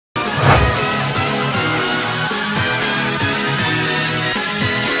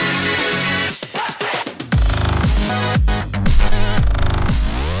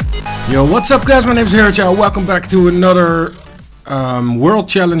Yo, what's up guys, my name is TheFatRat. Welcome back to another world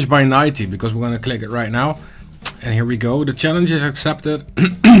challenge by Nightey, because we're gonna click it right now. And here we go, the challenge is accepted.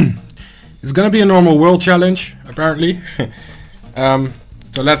 It's gonna be a normal world challenge, apparently. So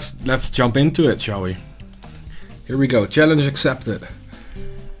let's jump into it, shall we? Here we go, challenge accepted.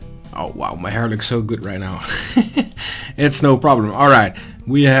 Oh wow, my hair looks so good right now. It's no problem. Alright,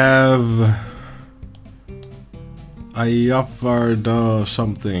 we have Ayavarda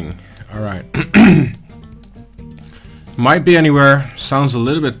something. Alright. Might be anywhere. Sounds a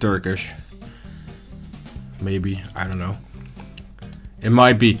little bit Turkish. Maybe. I don't know. It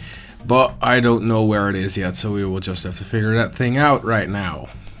might be. But I don't know where it is yet. So we will just have to figure that thing out right now.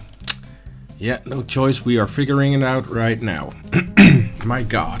 Yeah, no choice. We are figuring it out right now. My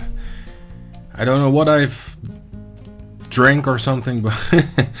god. I don't know what I've drank or something, but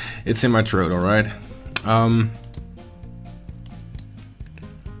it's in my throat, alright?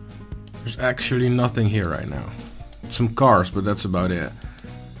 There's actually nothing here right now. Some cars, but that's about it.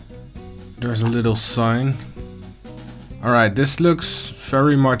 There's a little sign. Alright, this looks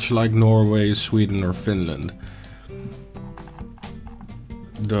very much like Norway, Sweden or Finland.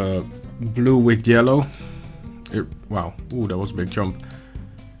 The blue with yellow. Wow, ooh, that was a big jump.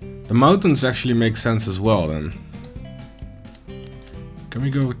 The mountains actually make sense as well then. Can we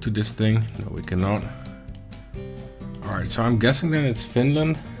go to this thing? No, we cannot. Alright, so I'm guessing then it's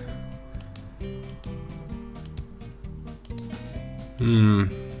Finland.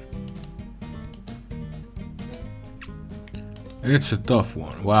 It's a tough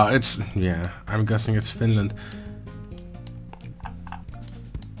one. Wow, yeah, I'm guessing it's Finland.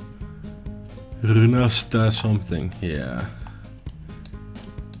 Runasta something, yeah.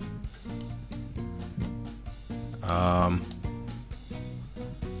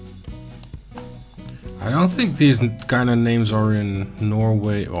 I don't think these kind of names are in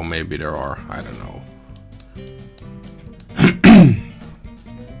Norway, or maybe there are, I don't know.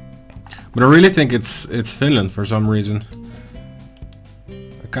 But I really think it's Finland for some reason.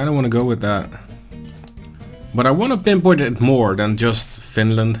 I kind of want to go with that. But I want to pinpoint it more than just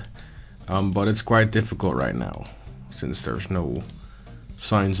Finland. But it's quite difficult right now, since there's no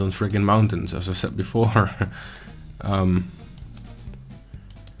signs on friggin' mountains, as I said before.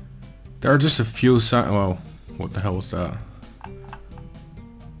 There are just a few signs. Well, what the hell was that?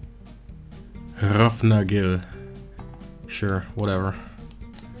 Hrafnagil. Sure, whatever.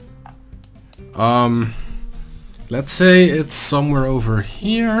 Let's say it's somewhere over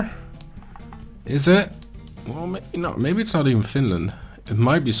here. Is it? Well, maybe it's not even Finland. It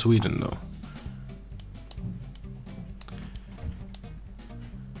might be Sweden though.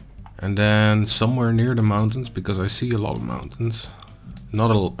 And then somewhere near the mountains, because I see a lot of mountains. Not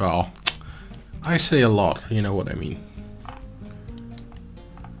a lot. Oh, I say a lot, you know what I mean.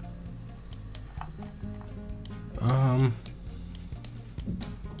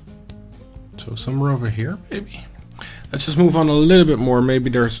 So somewhere over here, maybe. Let's just move on a little bit more. Maybe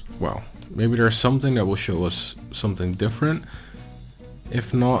there's, well, maybe there's something that will show us something different.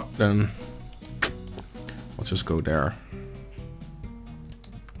 If not, then let's just go there.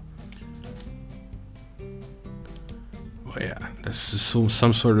 Oh yeah, this is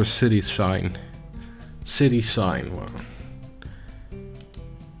some sort of city sign. City sign. Wow.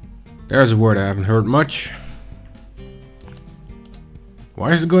 There's a word I haven't heard much.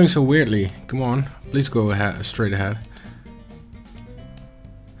 Why is it going so weirdly? Come on, please go ahead, straight ahead.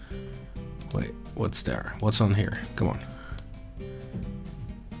 Wait, what's there? What's on here? Come on.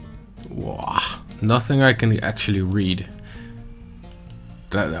 Wow, nothing I can actually read.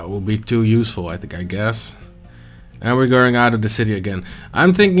 That will be too useful, I guess. And we're going out of the city again.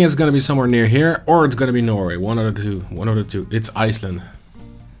 I'm thinking it's gonna be somewhere near here, or it's gonna be Norway. One of the two. One of the two. It's Iceland.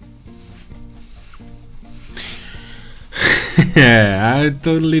 Yeah, I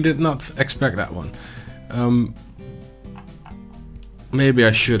totally did not expect that one. Maybe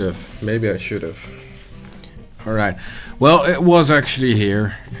I should have. Maybe I should have. Alright. Well, it was actually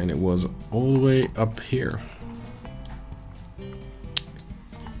here, and it was all the way up here.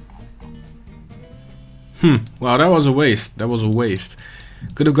 Wow, that was a waste. That was a waste.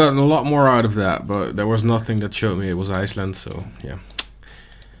 Could have gotten a lot more out of that, but there was nothing that showed me it was Iceland, so yeah.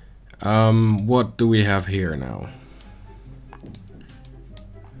 What do we have here now?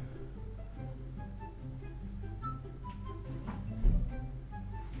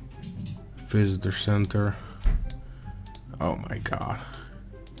 Visitor center. Oh my god.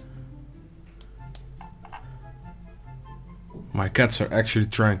 My cats are actually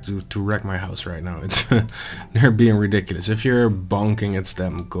trying to wreck my house right now. It's they're being ridiculous. If you're bonking, it's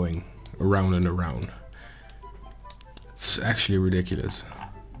them going around and around. It's actually ridiculous.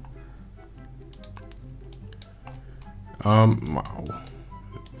 Wow.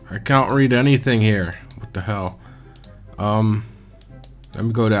 I can't read anything here. What the hell? Let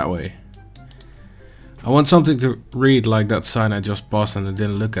me go that way. I want something to read like that sign I just passed and I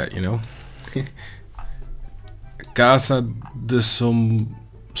didn't look at, you know? Casa de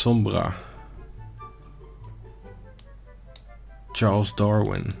Sombra. Charles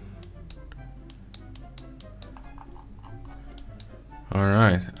Darwin.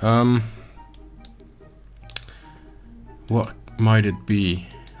 Alright, what might it be?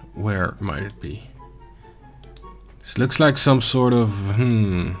 Where might it be? This looks like some sort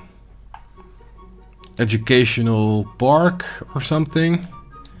of, educational park or something.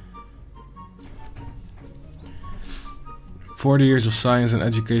 40 years of science and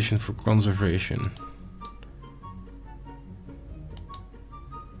education for conservation.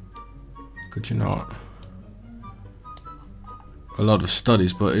 Could you not? A lot of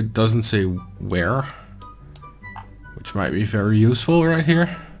studies, but it doesn't say where, which might be very useful right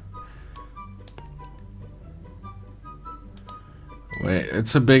here. Wait,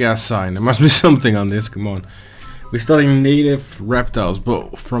 it's a big ass sign. There must be something on this. Come on. We're studying native reptiles,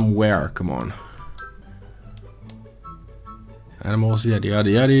 but from where? Come on. Animals, yada yada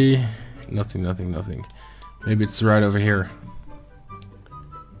yada. Nothing, nothing, nothing. Maybe it's right over here.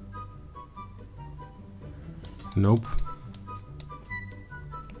 Nope.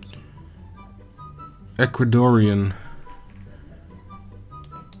 Ecuadorian.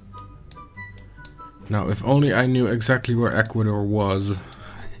 Now, if only I knew exactly where Ecuador was.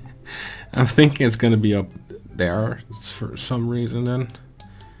 I'm thinking it's gonna be up there for some reason then.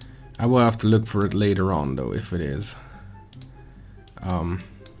 I will have to look for it later on though, if it is.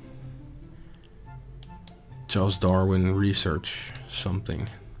 Charles Darwin research something.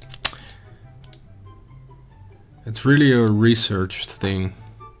 It's really a research thing.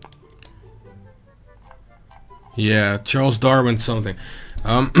 Yeah, Charles Darwin something.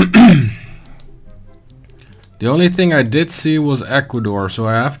 The only thing I did see was Ecuador, so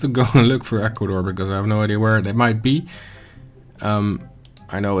I have to go and look for Ecuador because I have no idea where they might be.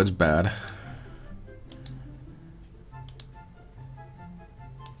 I know it's bad.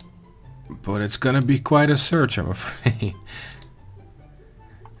 But it's gonna be quite a search, I'm afraid.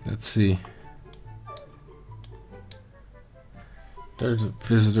 Let's see. There's a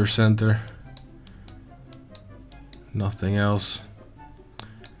visitor center. Nothing else.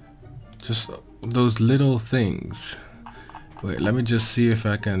 Just those little things. Wait, let me just see if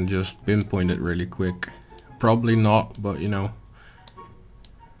I can just pinpoint it really quick. Probably not, but you know.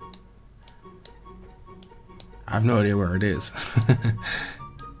 I have no idea where it is.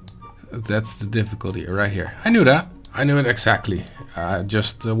 That's the difficulty right here. I knew that. I knew it exactly. I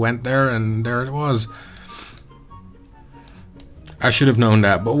just went there and there it was. I should have known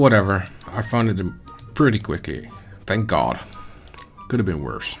that, but whatever. I found it pretty quickly. Thank God. Could have been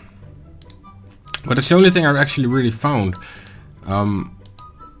worse. But it's the only thing I've actually really found. And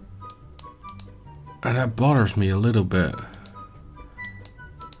that bothers me a little bit.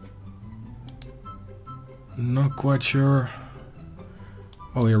 Not quite sure.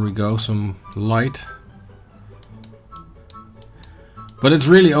 Oh, here we go, some light. But it's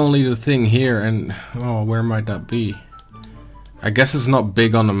really only the thing here, and oh, where might that be? I guess it's not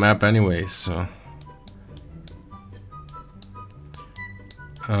big on the map anyways, so.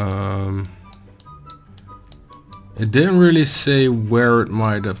 It didn't really say where it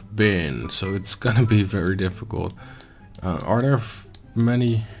might have been, so it's gonna be very difficult. Are there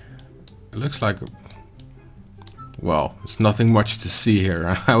many? It looks like well, it's nothing much to see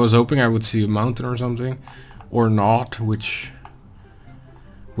here. I was hoping I would see a mountain or something, or not, which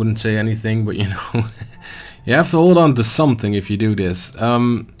wouldn't say anything, but you know. You have to hold on to something if you do this.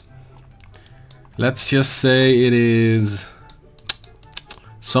 Let's just say it is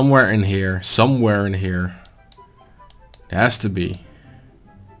somewhere in here. Somewhere in here. It has to be.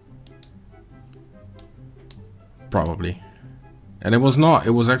 Probably. And it was not.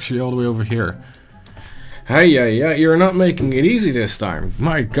 It was actually all the way over here. Hey, yeah, you're not making it easy this time.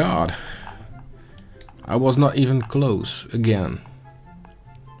 My God. I was not even close again.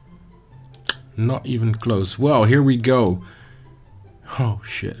 Not even close. Well, here we go. Oh,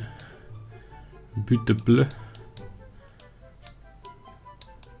 shit. But de bleu.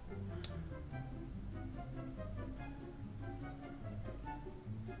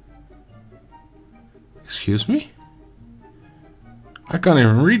 Excuse me? I can't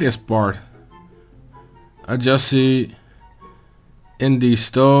even read this part. I just see in these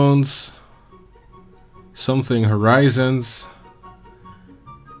stones something horizons.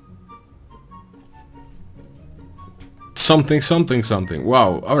 Something.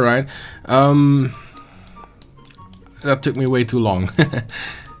 Wow, alright. That took me way too long.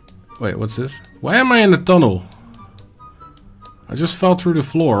 Wait, what's this? Why am I in the tunnel? I just fell through the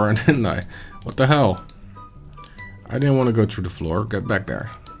floor, didn't I? What the hell? I didn't want to go through the floor. Get back there.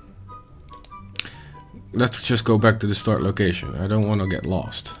 Let's just go back to the start location. I don't want to get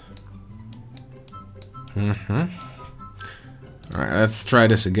lost. Alright, let's try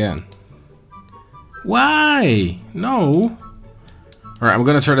this again. Why? No. Alright, I'm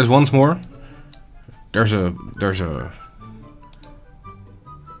gonna try this once more. There's a...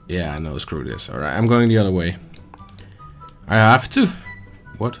 Yeah, no, screw this. Alright, I'm going the other way. I have to.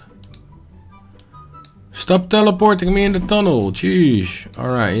 What? Stop teleporting me in the tunnel. Jeez.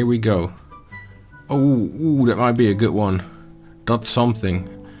 Alright, here we go. Oh, ooh, that might be a good one. Dot something.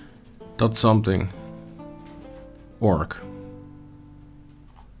 Dot something. Org.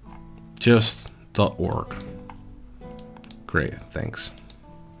 Just .org. Great, thanks.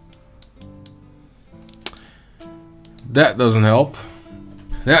 That doesn't help.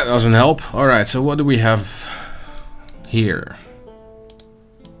 That doesn't help. Alright, so what do we have here?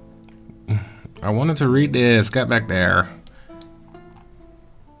 I wanted to read this. Get back there.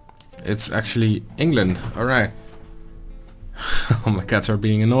 It's actually England. Alright. Oh, my cats are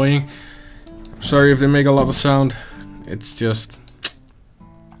being annoying. Sorry if they make a lot of sound. It's just...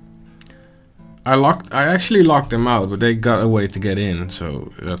 I actually locked them out, but they got a way to get in,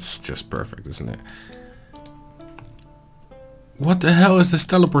 so that's just perfect, isn't it? What the hell is this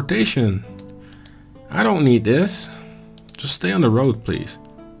teleportation? I don't need this. Just stay on the road, please.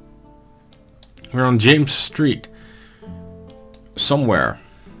 We're on James Street. Somewhere.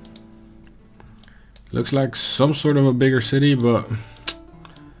 Looks like some sort of a bigger city, but...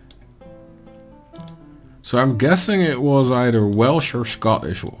 So I'm guessing it was either Welsh or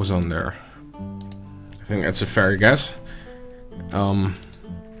Scottish what was on there. I think that's a fair guess.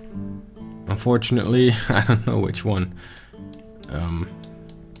 Unfortunately, I don't know which one.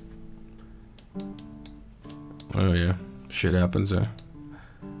 Oh yeah, shit happens there.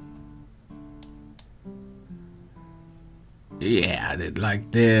 Yeah, I did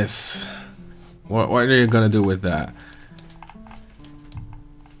like this. What are you gonna do with that?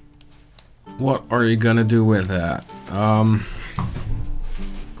 What are you gonna do with that?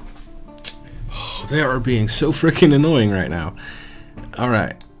 They are being so freaking annoying right now.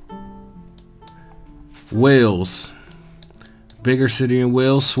 Alright. Wales. Bigger city in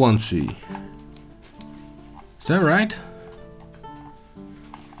Wales, Swansea. Is that right?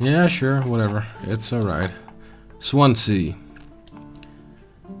 Yeah, sure, whatever. It's alright. Swansea.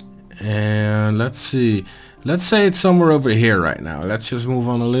 And let's see. Let's say it's somewhere over here right now. Let's just move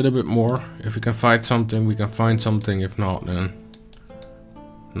on a little bit more. If we can find something, we can find something. If not, then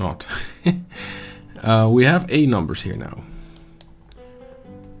not. We have A numbers here now.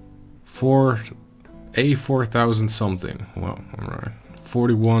 4000 something. Well, alright.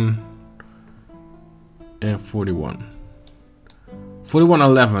 41 and 41.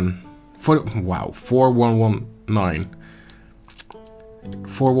 4111. Wow, 4119.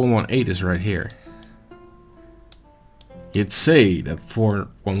 4118 is right here. You'd say that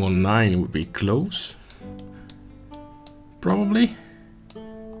 4119 would be close. Probably.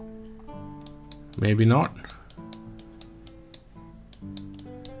 Maybe not.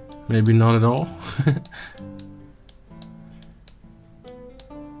 Maybe not at all.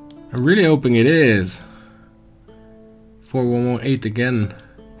 I'm really hoping it is. 4118 again.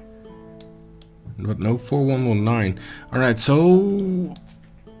 But no, 4119. Alright, so...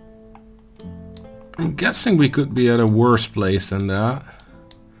 I'm guessing we could be at a worse place than that.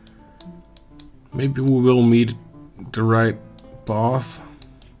 Maybe we will meet the right path.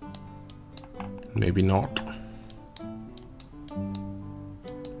 Maybe not.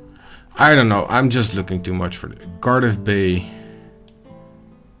 I don't know. I'm just looking too much for the Cardiff Bay.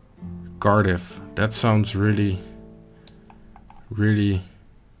 Cardiff. That sounds really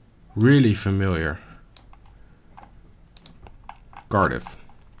familiar. Cardiff.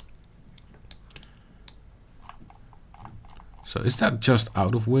 So is that just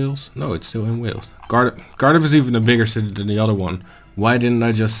out of Wales? No, it's still in Wales. Cardiff is even a bigger city than the other one. Why didn't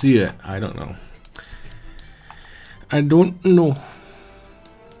I just see it? I don't know. I don't know.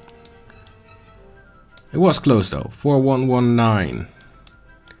 It was close though. 4119.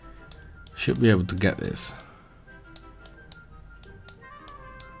 Should be able to get this.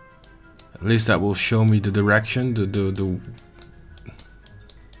 At least that will show me the direction.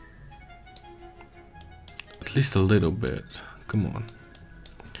 At least a little bit. Come on.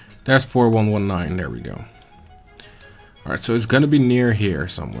 There's 4119. There we go. Alright, so it's gonna be near here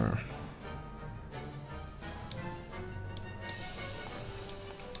somewhere.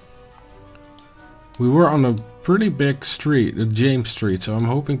 We were on a pretty big street, the James Street, so I'm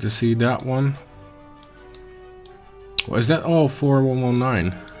hoping to see that one. Well, is that all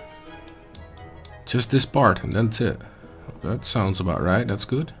 4119? Just this part and that's it. That sounds about right, that's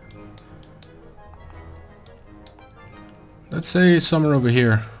good. Let's say somewhere over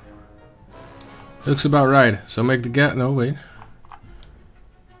here. Looks about right. So make the gap. No, wait.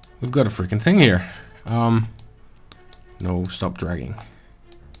 We've got a freaking thing here. No, stop dragging.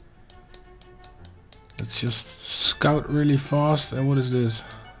 Let's just scout really fast. And what is this?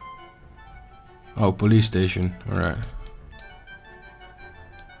 Oh, police station. Alright.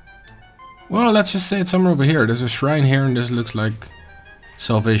 Well, let's just say it's somewhere over here. There's a shrine here and this looks like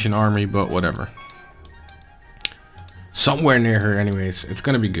Salvation Army, but whatever. Somewhere near her anyways. It's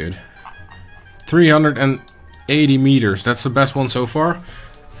gonna be good. 380 meters. That's the best one so far.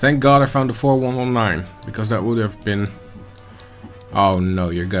 Thank God I found the 4119. Because that would have been... Oh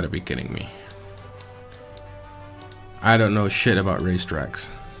no, you're gotta be kidding me. I don't know shit about racetracks.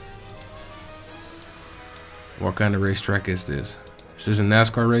 What kind of racetrack is this? Is this a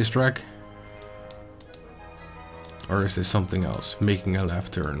NASCAR racetrack? Or is this something else? Making a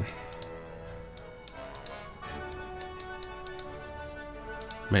left turn.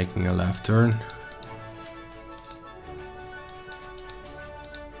 Making a left turn.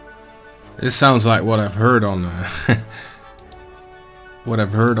 This sounds like what I've heard on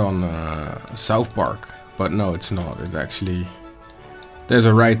South Park, but no, it's not. It's actually there's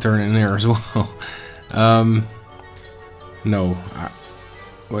a right turn in there as well. No.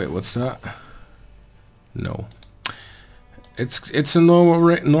 Wait, what's that? No. It's a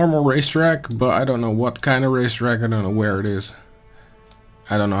normal racetrack, but I don't know what kind of racetrack. I don't know where it is.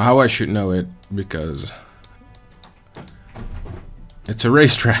 I don't know how I should know it because it's a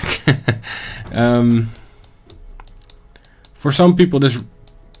racetrack. For some people this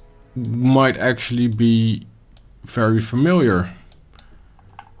might actually be very familiar.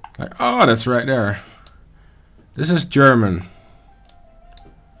 Like, oh, that's right there. This is German.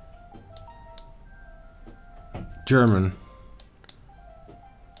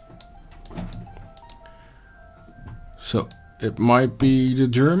 So it might be the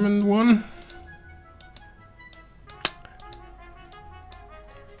German one.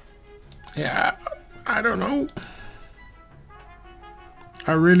 Yeah, I don't know.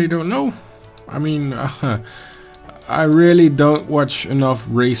 I really don't know. I mean, I really don't watch enough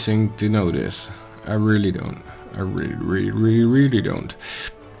racing to know this. I really don't. I really don't.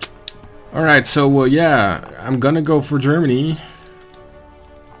 Alright, so yeah, I'm gonna go for Germany.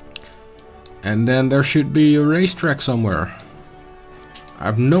 And then there should be a racetrack somewhere. I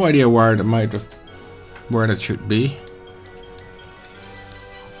have no idea where that should be.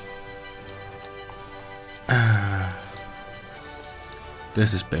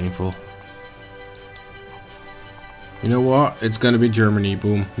 This is painful. You know what? It's gonna be Germany.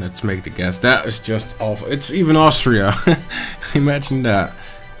 Boom. Let's make the guess. That is just awful. It's even Austria. Imagine that.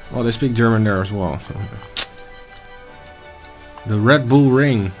 Well, they speak German there as well. So. The Red Bull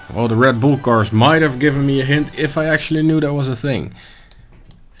Ring. Well, the Red Bull cars might have given me a hint if I actually knew that was a thing.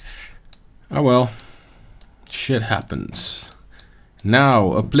 Oh well. Shit happens.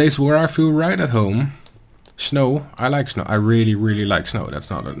 Now, a place where I feel right at home. Snow. I like snow. I really like snow. That's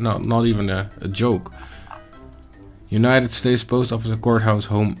not even a joke. United States Post Office Courthouse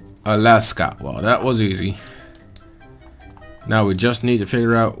Home, Alaska. Well, that was easy. Now we just need to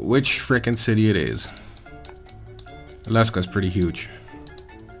figure out which frickin' city it is. Alaska is pretty huge.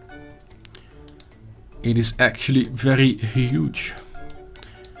 It is actually very huge.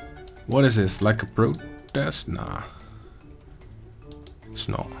 What is this? Like a protest? Nah. It's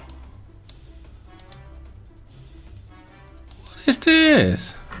not. What is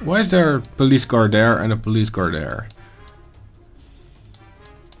this? Why is there a police car there and a police car there?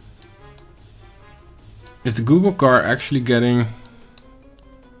 Is the Google car actually getting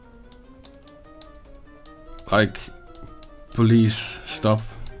like police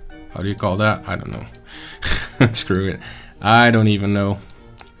stuff? How do you call that? I don't know. Screw it. I don't even know.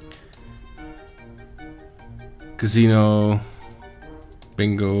 Casino,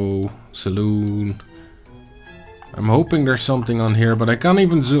 bingo, saloon. I'm hoping there's something on here, but I can't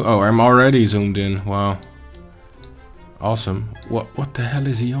even zoom. Oh, I'm already zoomed in. Wow. Awesome. What the hell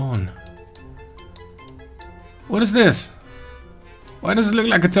is he on? What is this? Why does it look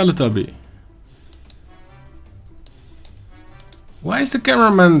like a Teletubby? Why is the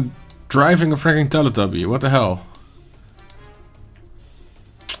cameraman driving a freaking Teletubby? What the hell?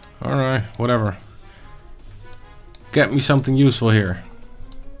 Alright, whatever. Get me something useful here.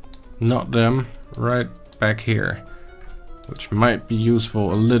 Not them. Right back here. Which might be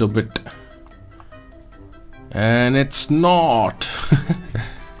useful a little bit. And it's not.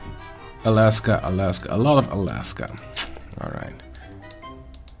 Alaska, Alaska, a lot of Alaska. Alright.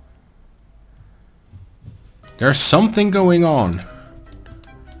 There's something going on.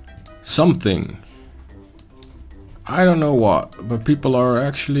 Something. I don't know what, but people are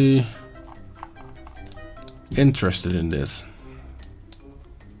actually interested in this.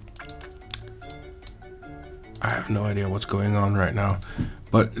 I have no idea what's going on right now,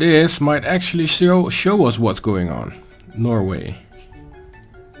 but this might actually show us what's going on. Norway.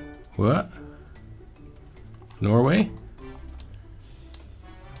 What? Norway?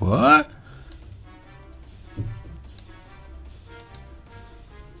 What?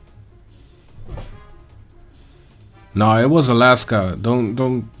 No, it was Alaska. No,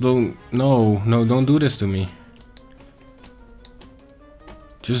 don't do this to me.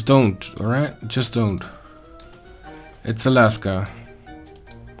 Just don't, alright? Just don't. It's Alaska.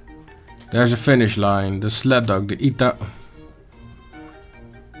 There's a finish line. The sled dog, the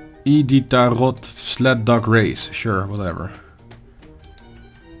Iditarod sled dog race. Sure, whatever.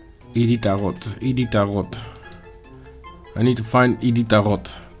 Iditarod. I need to find Iditarod,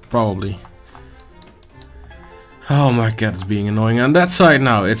 probably. Oh my god, it's being annoying on that side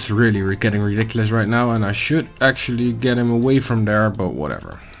now. It's really getting ridiculous right now, and I should actually get him away from there, but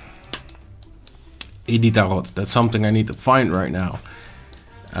whatever. Iditarod, that's something I need to find right now.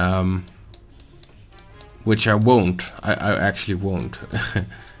 Which I won't. I actually won't.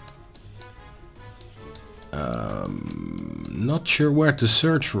 Not sure where to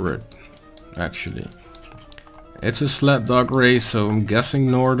search for it, actually. It's a sled dog race, so I'm guessing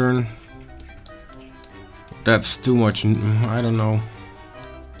northern. That's too much. I don't know.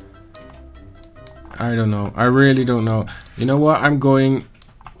 I really don't know. You know what? I'm going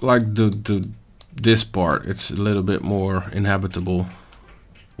like this part. It's a little bit more inhabitable.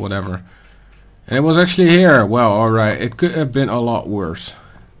 Whatever. And it was actually here. Well, alright. It could have been a lot worse.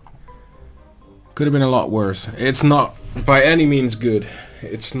 Could have been a lot worse. It's not by any means good.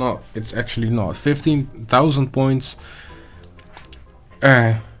 It's not. It's actually not. 15,000 points.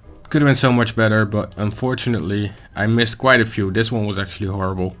 Could have been so much better, but unfortunately I missed quite a few. This one was actually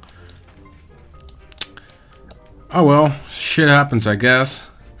horrible. Oh well, shit happens, I guess.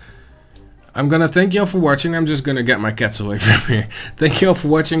 I'm gonna thank you all for watching. I'm just gonna get my cats away from here. Thank you all for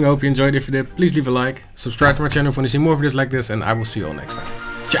watching. I hope you enjoyed. If you did, please leave a like. Subscribe to my channel if you want to see more videos like this, and I will see you all next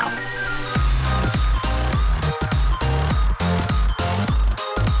time. Ciao!